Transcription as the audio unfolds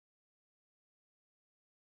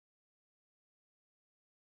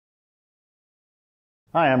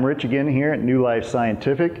Hi, I'm Rich again here at New Life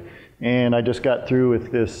Scientific, and I just got through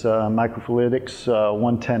with this Microfluidics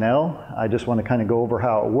M-110L. I just want to kind of go over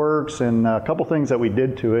how it works and a couple things that we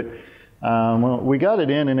did to it. Well, we got it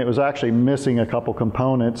in and it was actually missing a couple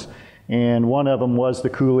components, and one of them was the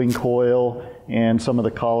cooling coil and some of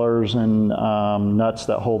the collars and nuts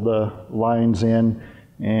that hold the lines in.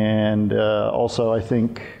 And also I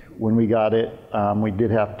think when we got it, we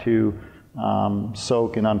did have to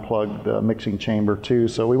soak and unplug the mixing chamber too.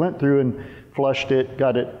 So we went through and flushed it,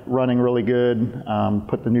 got it running really good,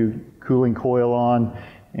 put the new cooling coil on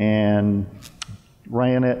and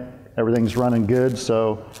ran it. Everything's running good.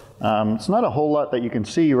 So it's not a whole lot that you can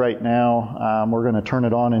see right now. We're going to turn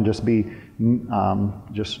it on and just be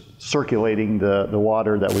just circulating the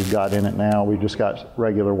water that we've got in it now. We've just got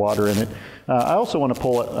regular water in it. I also want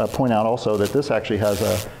to point out also that this actually has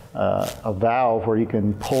a valve where you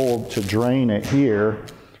can pull to drain it here,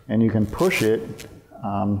 and you can push it,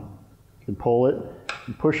 you can pull it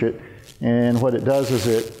and push it, and what it does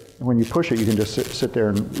is when you push it, you can just sit there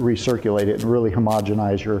and recirculate it and really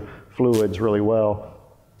homogenize your fluids really well.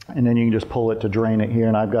 And then you can just pull it to drain it here,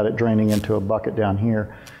 and I've got it draining into a bucket down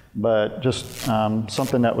here. But just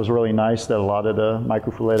something that was really nice that a lot of the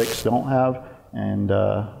microfluidics don't have, and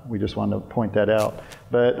we just wanted to point that out.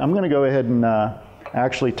 But I'm going to go ahead and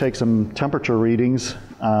actually take some temperature readings.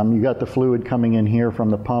 You got the fluid coming in here from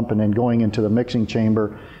the pump and then going into the mixing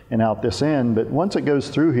chamber and out this end. But once it goes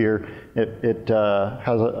through here, it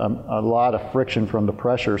has a lot of friction from the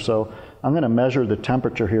pressure. So I'm going to measure the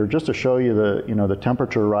temperature here just to show you the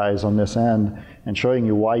temperature rise on this end and showing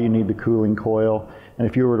you why you need the cooling coil. And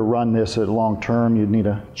if you were to run this at long term, you'd need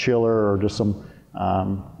a chiller or just some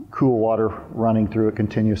cool water running through it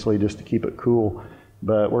continuously just to keep it cool.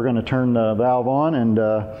 But we're going to turn the valve on and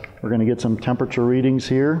we're going to get some temperature readings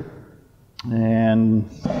here. And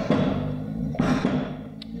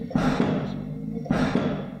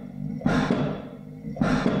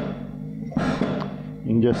you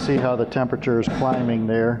can just see how the temperature is climbing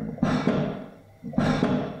there.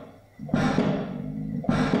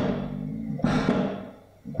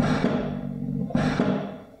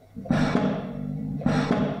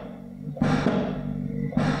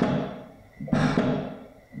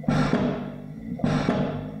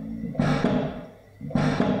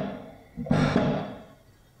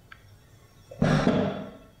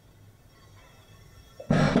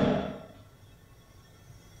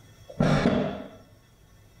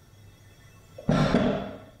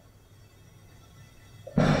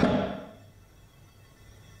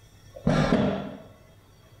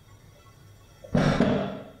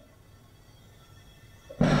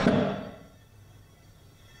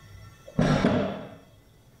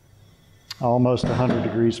 Almost 100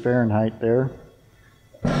 degrees Fahrenheit there.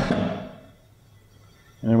 And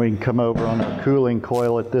then we can come over on our cooling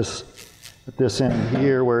coil at this end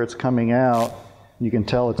here where it's coming out. You can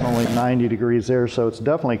tell it's only 90 degrees there, so it's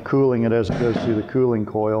definitely cooling it as it goes through the cooling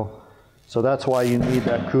coil. So that's why you need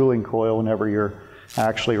that cooling coil whenever you're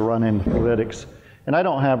actually running fluidics. And I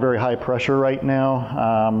don't have very high pressure right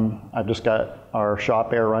now. I've just got our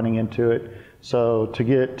shop air running into it. So to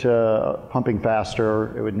get pumping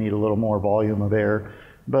faster, it would need a little more volume of air.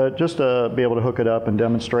 But just to be able to hook it up and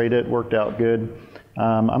demonstrate it worked out good.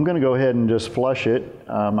 I'm going to go ahead and just flush it.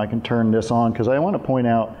 I can turn this on because I want to point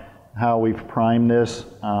out how we've primed this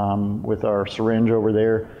with our syringe over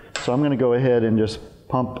there. So I'm going to go ahead and just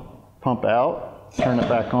pump out, turn it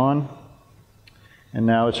back on. And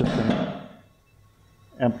now it's just going to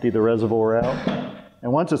empty the reservoir out.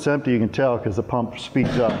 And once it's empty, you can tell because the pump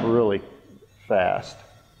speeds up really fast.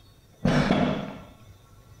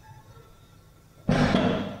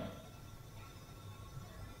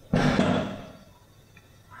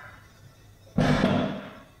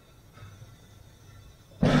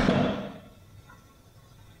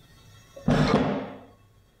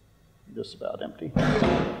 Just about empty.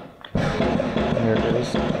 There it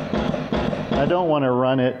is. I don't want to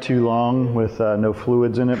run it too long with no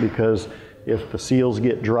fluids in it because if the seals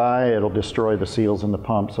get dry, it'll destroy the seals in the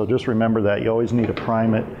pump. So just remember that. You always need to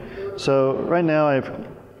prime it. So right now I've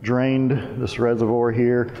drained this reservoir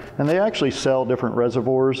here, and they actually sell different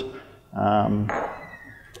reservoirs for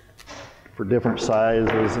different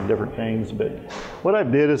sizes and different things. But what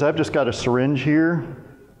I've did is I've just got a syringe here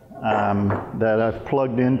that I've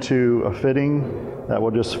plugged into a fitting that will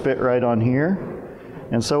just fit right on here.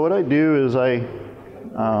 And so what I do is I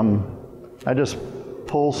just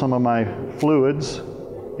pull some of my fluids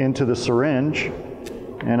into the syringe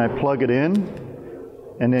and I plug it in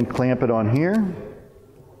and then clamp it on here.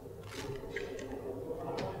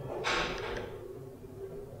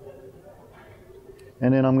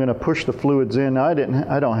 And then I'm going to push the fluids in. Now, I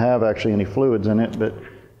don't have actually any fluids in it, but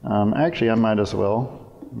actually I might as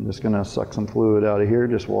well. I'm just going to suck some fluid out of here,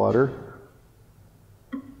 just water.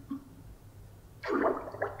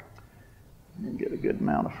 And get a good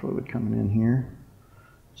amount of fluid coming in here.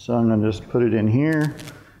 So I'm going to just put it in here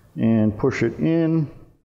and push it in.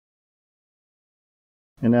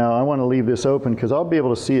 And now I want to leave this open because I'll be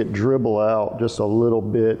able to see it dribble out just a little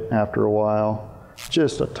bit after a while.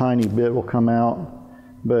 Just a tiny bit will come out,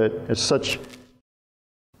 but it's such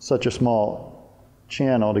a small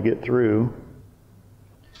channel to get through.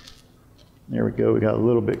 There we go, we got a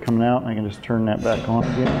little bit coming out, and I can just turn that back on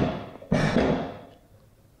again.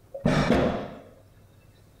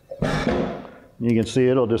 You can see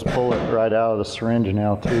it'll just pull it right out of the syringe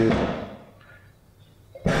now too.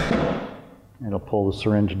 It'll pull the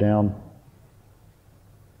syringe down.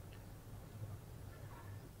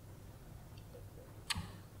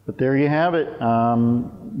 But there you have it.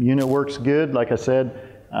 Unit works good. Like I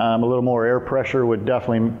said, a little more air pressure would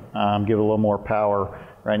definitely give it a little more power.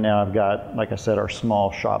 Right now I've got, like I said, our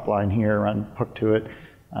small shop line here hooked to it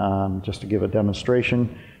just to give a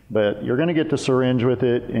demonstration. But you're going to get the syringe with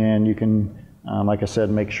it, and you can, like I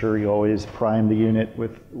said, make sure you always prime the unit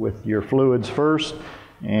with your fluids first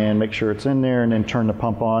and make sure it's in there, and then turn the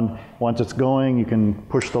pump on. Once it's going, you can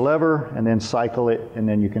push the lever and then cycle it, and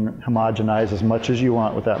then you can homogenize as much as you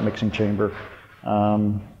want with that mixing chamber.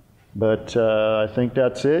 But I think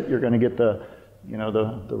that's it. You're going to get the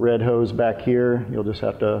red hose back here. You'll just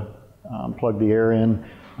have to plug the air in,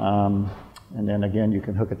 and then again you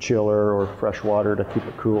can hook a chiller or fresh water to keep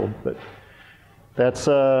it cool. But that's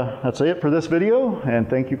it for this video, and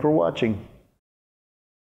thank you for watching.